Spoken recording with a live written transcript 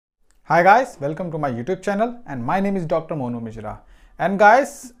Hi guys, welcome to my YouTube channel and my name is Dr. Monu Mishra. And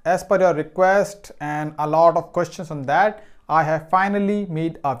guys, as per your request and a lot of questions on that, I have finally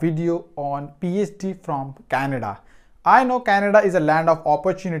made a video on PhD from Canada. I know Canada is a land of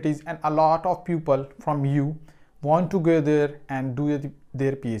opportunities and a lot of people from you want to go there and do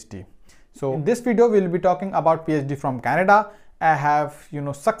their PhD. So in this video, we'll be talking about PhD from Canada. I have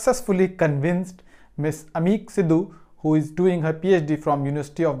successfully convinced Miss Ameek Sidhu, who is doing her PhD from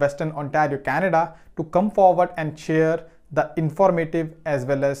University of Western Ontario, Canada, to come forward and share the informative as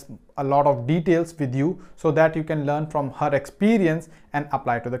well as a lot of details with you so that you can learn from her experience and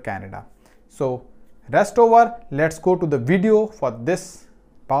apply to the Canada. So rest over, let's go to the video for this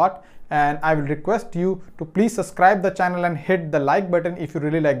part, and I will request you to please subscribe the channel and hit the like button if you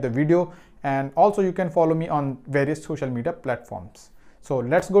really like the video, and also you can follow me on various social media platforms. So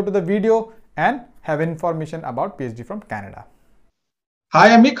let's go to the video and have information about PhD from Canada.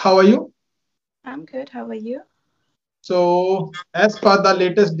 Hi Ameek, how are you? I'm good. How are you? So as per the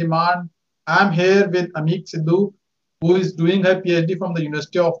latest demand, I'm here with Ameek Sidhu, who is doing her PhD from the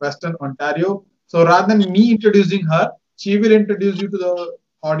University of Western Ontario. So rather than me introducing her, she will introduce you to the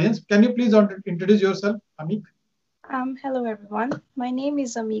audience. Can you please introduce yourself, Ameek? Hello everyone. My name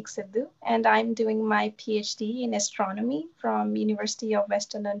is Ameek Sidhu, and I'm doing my PhD in astronomy from University of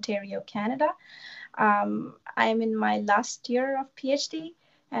Western Ontario, Canada. I'm in my last year of PhD,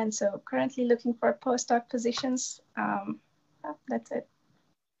 and so currently looking for postdoc positions. That's it.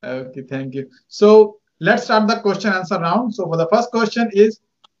 Okay, thank you. So let's start the question answer round. So for the first question is,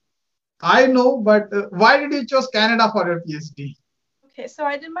 I know, but why did you choose Canada for your PhD? Okay, so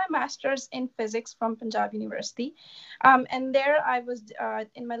I did my master's in physics from Punjab University. And there I was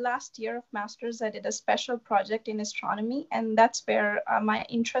in my last year of master's, I did a special project in astronomy. And that's where my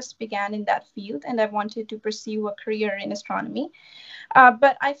interest began in that field. And I wanted to pursue a career in astronomy.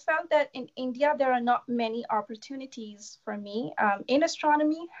 But I felt that in India, there are not many opportunities for me in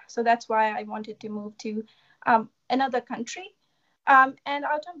astronomy. So that's why I wanted to move to another country. And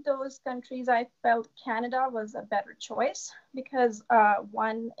out of those countries, I felt Canada was a better choice because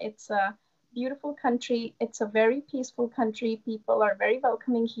one, it's a beautiful country. It's a very peaceful country. People are very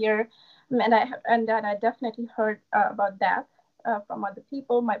welcoming here, and that I definitely heard about that from other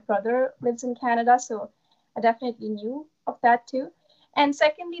people. My brother lives in Canada, so I definitely knew of that too. And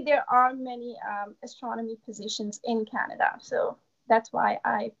secondly, there are many astronomy positions in Canada, so that's why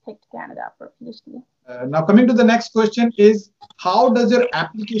I picked Canada for PhD. Now coming to the next question is, how does your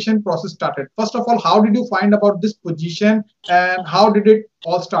application process started? First of all, how did you find about this position and how did it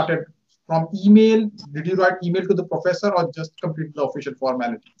all started? From email? Did you write email to the professor or just complete the official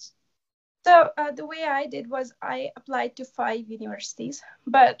formalities? So the way I did was I applied to 5 universities,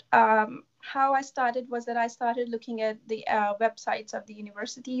 but how I started was that I started looking at the websites of the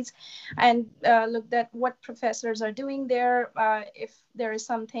universities and looked at what professors are doing there. If there is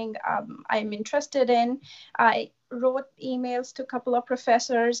something I'm interested in, I wrote emails to a couple of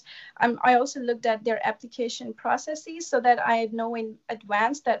professors. I also looked at their application processes so that I know in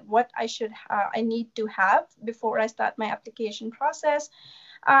advance that what I need to have before I start my application process.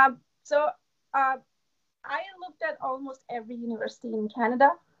 So I looked at almost every university in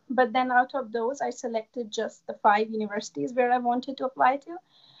Canada, but then out of those, I selected just the 5 universities where I wanted to apply to.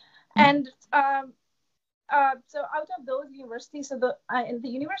 And so out of those universities, so in the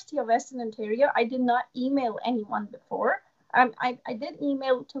University of Western Ontario, I did not email anyone before. I did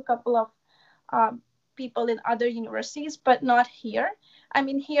email to a couple of people in other universities, but not here. I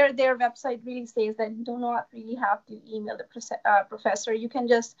mean, here their website really says that you do not really have to email the professor. You can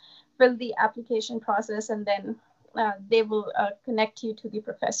just fill the application process, and then they will connect you to the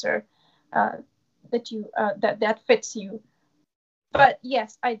professor that fits you. But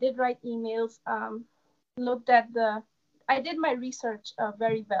yes, I did write emails. I did my research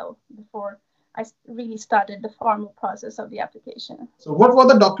very well before I really started the formal process of the application. So what were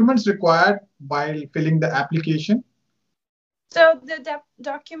the documents required while filling the application? So the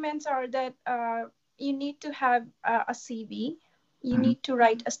documents are that you need to have a CV. You need to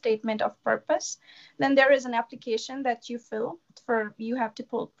write a statement of purpose. Then there is an application that you fill for. You have to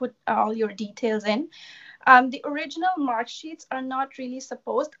put all your details in. The original mark sheets are not really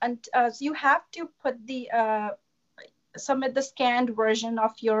supposed, and so you have to put the submit the scanned version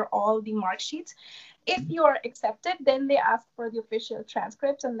of all the mark sheets. If you are accepted, then they ask for the official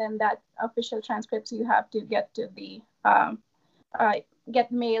transcripts, and then that official transcripts you have to get to the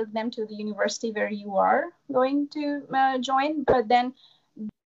get mailed them to the university where you are going to join. But then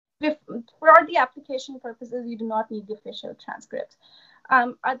for the application purposes, you do not need the official transcripts.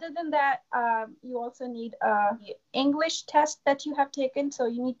 Other than that, you also need the English test that you have taken. So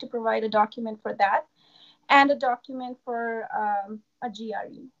you need to provide a document for that and a document for a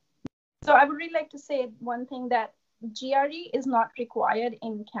GRE. So I would really like to say one thing, that GRE is not required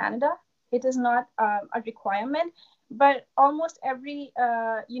in Canada. It is not a requirement, but almost every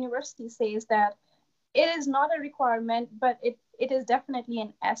university says that it is not a requirement, but it is definitely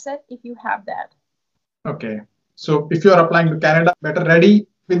an asset if you have that. Okay. So if you are applying to Canada, better ready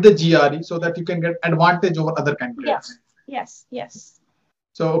with the GRE so that you can get advantage over other candidates. Yes.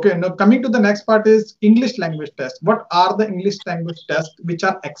 So, okay, now coming to the next part is English language test. What are the English language tests which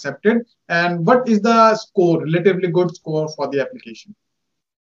are accepted, and what is the score, relatively good score for the application?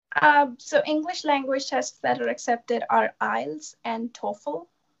 So English language tests that are accepted are IELTS and TOEFL,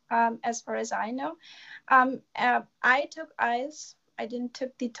 as far as I know. I took IELTS. I didn't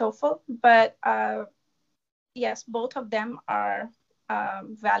took the TOEFL, but yes, both of them are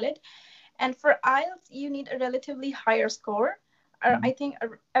valid. And for IELTS, you need a relatively higher score. I think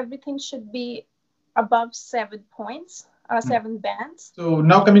everything should be above 7 points, 7 bands. So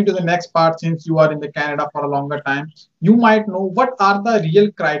now coming to the next part, since you are in the Canada for a longer time, you might know what are the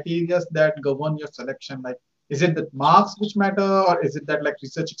real criteria that govern your selection. Like, is it the marks which matter, or is it that like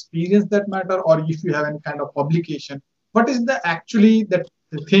research experience that matter, or if you have any kind of publication? What is the actually the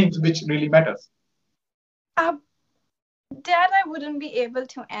things which really matters? Uh, that I wouldn't be able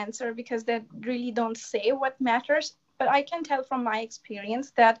to answer because they really don't say what matters. But I can tell from my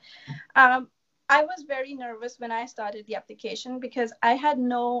experience that um, I was very nervous when I started the application because I had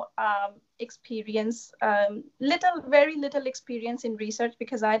no experience, very little experience in research,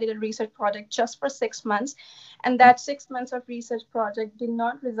 because I did a research project just for 6 months, and that 6 months of research project did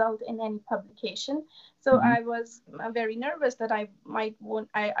not result in any publication. So I was very nervous that I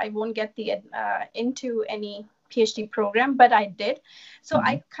won't get the into any PhD program, but I did. So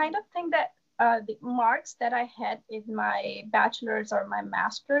I kind of think that the marks that I had in my bachelor's or my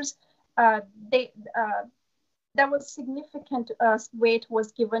master's, they there was significant weight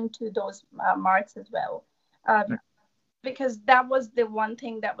was given to those marks as well, because that was the one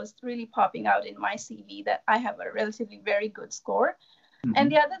thing that was really popping out in my CV, that I have a relatively very good score.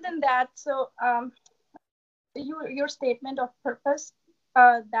 And the other than that, so your statement of purpose,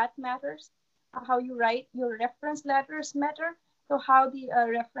 that matters. How you write your reference letters matter. So how the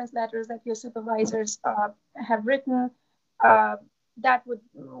reference letters that your supervisors have written, uh, that would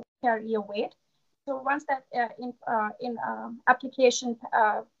carry a weight. So once that in application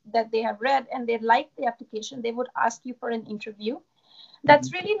that they have read and they like the application, they would ask you for an interview.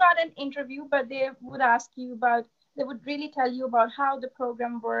 That's really not an interview, but they would ask you about, they would really tell you about how the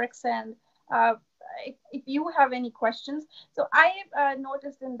program works, and if you have any questions. So I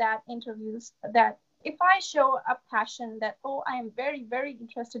noticed in that interviews that if I show a passion that, oh, I am very, very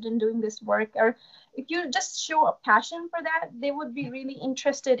interested in doing this work, or if you just show a passion for that, they would be really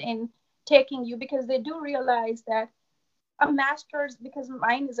interested in taking you, because they do realize that a master's, because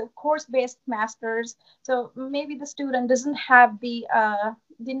mine is a course-based master's, so maybe the student doesn't have the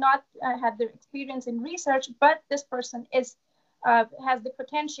did not have the experience in research, but this person is has the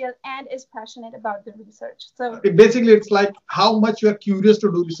potential and is passionate about the research. So Basically, it's like how much you are curious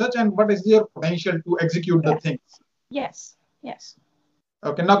to do research and what is your potential to execute the yes, things. yes.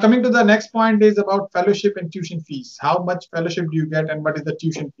 Okay, now coming to the next point is about fellowship and tuition fees. How much fellowship do you get, and what is the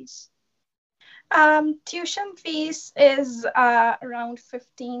tuition fees? Tuition fees is around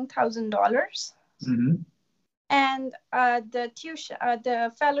 $15,000, and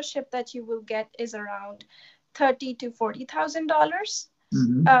the fellowship that you will get is around $30,000 to $40,000.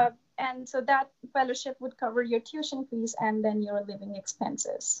 And so that fellowship would cover your tuition fees and then your living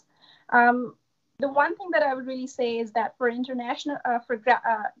expenses. The one thing that I would really say is that for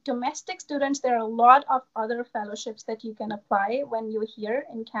domestic students, there are a lot of other fellowships that you can apply when you're here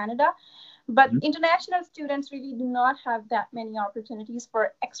in Canada. But international students really do not have that many opportunities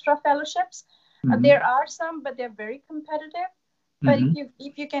for extra fellowships. There are some, but they're very competitive. But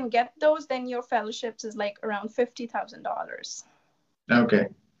if you can get those, then your fellowships is like around $50,000. Okay.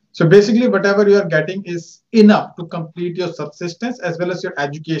 So basically, whatever you are getting is enough to complete your subsistence as well as your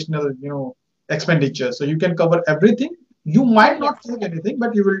educational, expenditure. So you can cover everything. You might not save anything,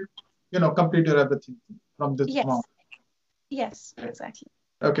 but you will, complete your everything from this amount. Yes, exactly.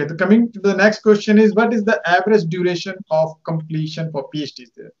 Okay. So coming to the next question is, what is the average duration of completion for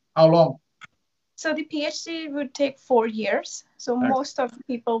PhDs there? How long? So the PhD would take 4 years. So most of the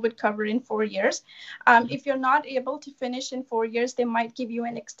people would cover in 4 years. If you're not able to finish in 4 years, they might give you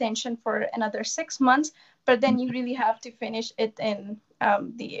an extension for another 6 months, but then you really have to finish it in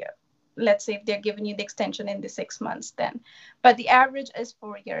let's say if they're giving you the extension in the 6 months, then. But the average is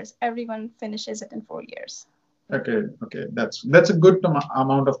 4 years. Everyone finishes it in 4 years. Okay, okay, that's a good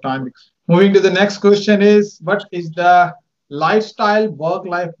amount of time. Moving to the next question is, what is the lifestyle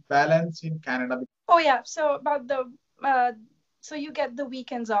work-life balance in Canada? Oh yeah. So about the so you get the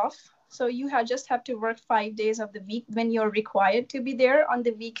weekends off. So you just have to work 5 days of the week when you're required to be there. On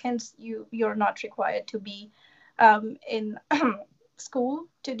the weekends, you're not required to be in school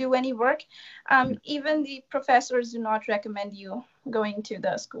to do any work. Even the professors do not recommend you going to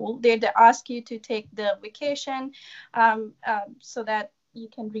the school. They ask you to take the vacation so that you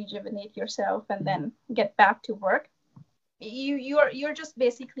can rejuvenate yourself and then get back to work. You're just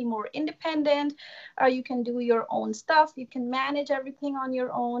basically more independent. You can do your own stuff. You can manage everything on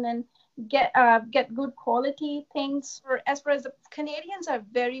your own and get good quality things. As far as the Canadians are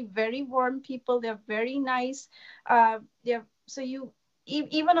very very warm people, they're very nice. They're so you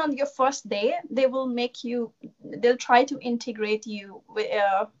even on your first day they'll try to integrate you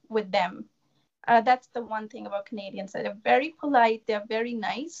with them. That's the one thing about Canadians. They're very polite. They're very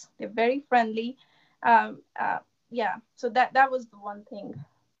nice. They're very friendly. Um, uh, yeah. So that was the one thing.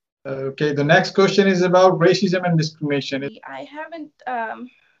 Okay, the next question is about racism and discrimination. I haven't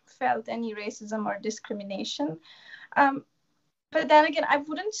felt any racism or discrimination. Um, but then again, I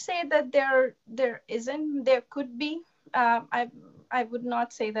wouldn't say that there isn't. There could be. I would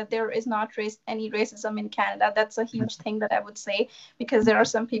not say that there is not any racism in Canada. That's a huge thing that I would say, because there are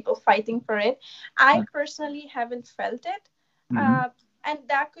some people fighting for it. I personally haven't felt it, and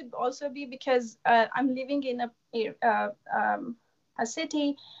that could also be because I'm living in a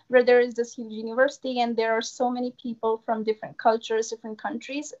city where there is this huge university, and there are so many people from different cultures, different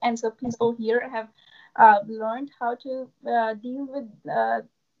countries, and so people here have learned how to deal with that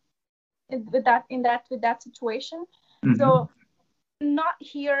situation. So not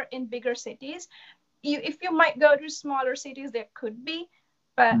here in bigger cities. If you might go to smaller cities, there could be,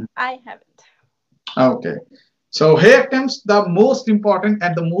 but I haven't. Okay. So here comes the most important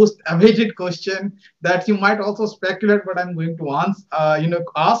and the most awaited question that you might also speculate, but I'm going to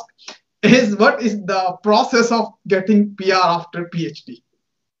ask is, what is the process of getting PR after PhD?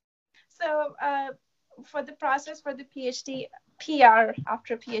 So for the process for the PhD, PR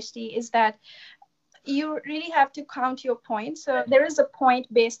after PhD is that you really have to count your points. So there is a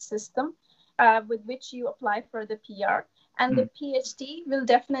point-based system with which you apply for the PR, and the PhD will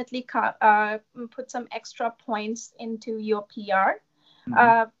definitely put some extra points into your PR.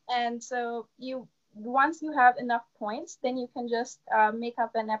 And so once you have enough points, then you can just make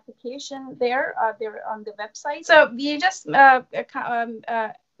up an application there on the website. So you just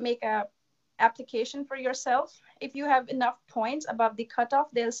make a application for yourself. If you have enough points above the cutoff,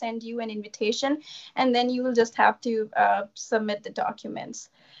 they'll send you an invitation, and then you will just have to submit the documents.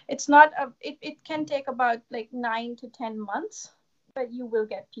 It's not it can take about like 9 to 10 months, but you will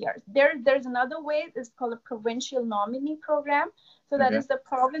get PRs. There's another way. It's called a provincial nominee program. So that is the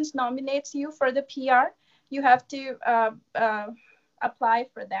province nominates you for the PR. You have to apply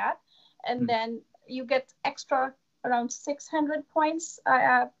for that, and then you get extra around 600 points.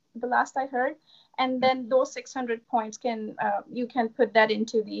 The last I heard, and then those 600 points you can put that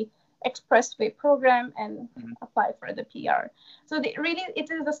into the expressway program and apply for the PR. So really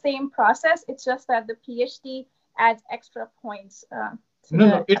it is the same process. It's just that the PhD adds extra points.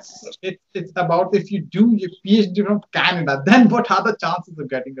 No, it's about, if you do your PhD from Canada, then what are the chances of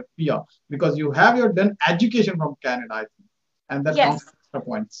getting a PR? Because you have your done education from Canada, I think, and that counts extra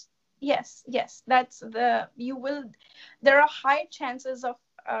points. Yes, that's there are high chances of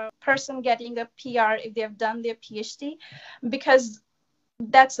a person getting a PR if they have done their PhD, because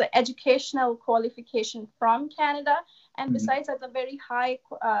that's the educational qualification from Canada, and besides that's a very high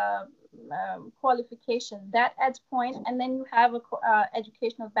qualification that adds points, and then you have a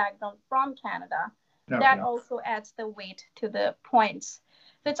educational background from Canada. That also adds the weight to the points.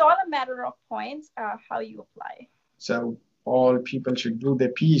 So it's all a matter of points, how you apply. So all people should do their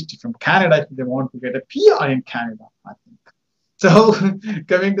PhD from Canada if they want to get a PR in Canada, I think. So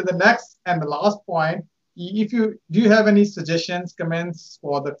coming to the next and the last point, if you do you have any suggestions, comments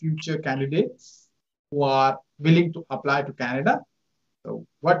for the future candidates who are willing to apply to Canada? So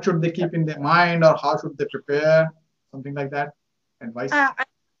what should they keep in their mind, or how should they prepare? Something like that. Advice? I'd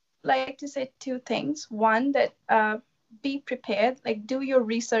like to say two things. One, that be prepared, like do your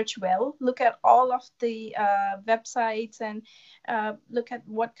research well, look at all of the websites, and look at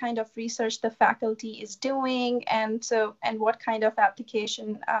what kind of research the faculty is doing, and what kind of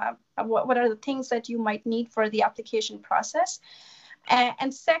application, what are the things that you might need for the application process.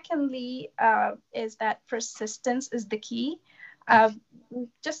 And secondly, is that persistence is the key. uh,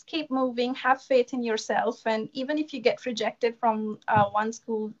 just keep moving, have faith in yourself, and even if you get rejected from one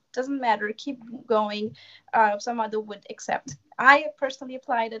school, doesn't matter, keep going. Some other would accept. I personally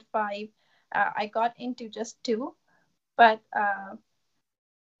applied at 5. I got into just 2, but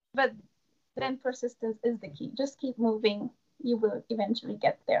but then persistence is the key. Just keep moving, you will eventually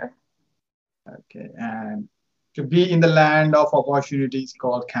get there. Okay, and to be in the land of opportunities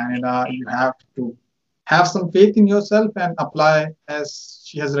called Canada, you have to have some faith in yourself and apply as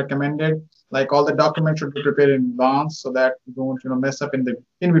she has recommended. Like all the documents should be prepared in advance so that you don't, mess up in the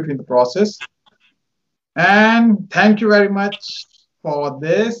in between the process. And thank you very much for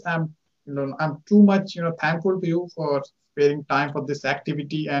this. I'm too much, thankful to you for sparing time for this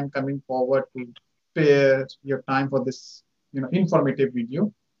activity and coming forward to spare your time for this, informative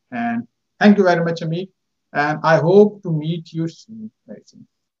video. And thank you very much, Ameek. And I hope to meet you soon, very soon.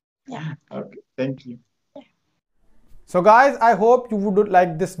 Yeah. Okay, thank you. So guys, I hope you would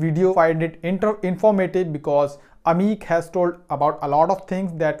like this video, find it informative, because Ameek has told about a lot of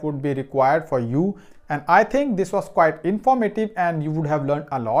things that would be required for you, and I think this was quite informative and you would have learned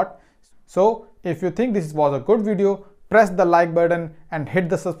a lot. So if you think this was a good video, press the like button and hit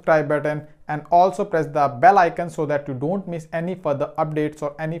the subscribe button, and also press the bell icon so that you don't miss any further updates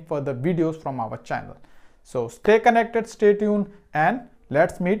or any further videos from our channel. So stay connected, stay tuned, and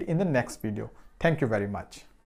let's meet in the next video. Thank you very much.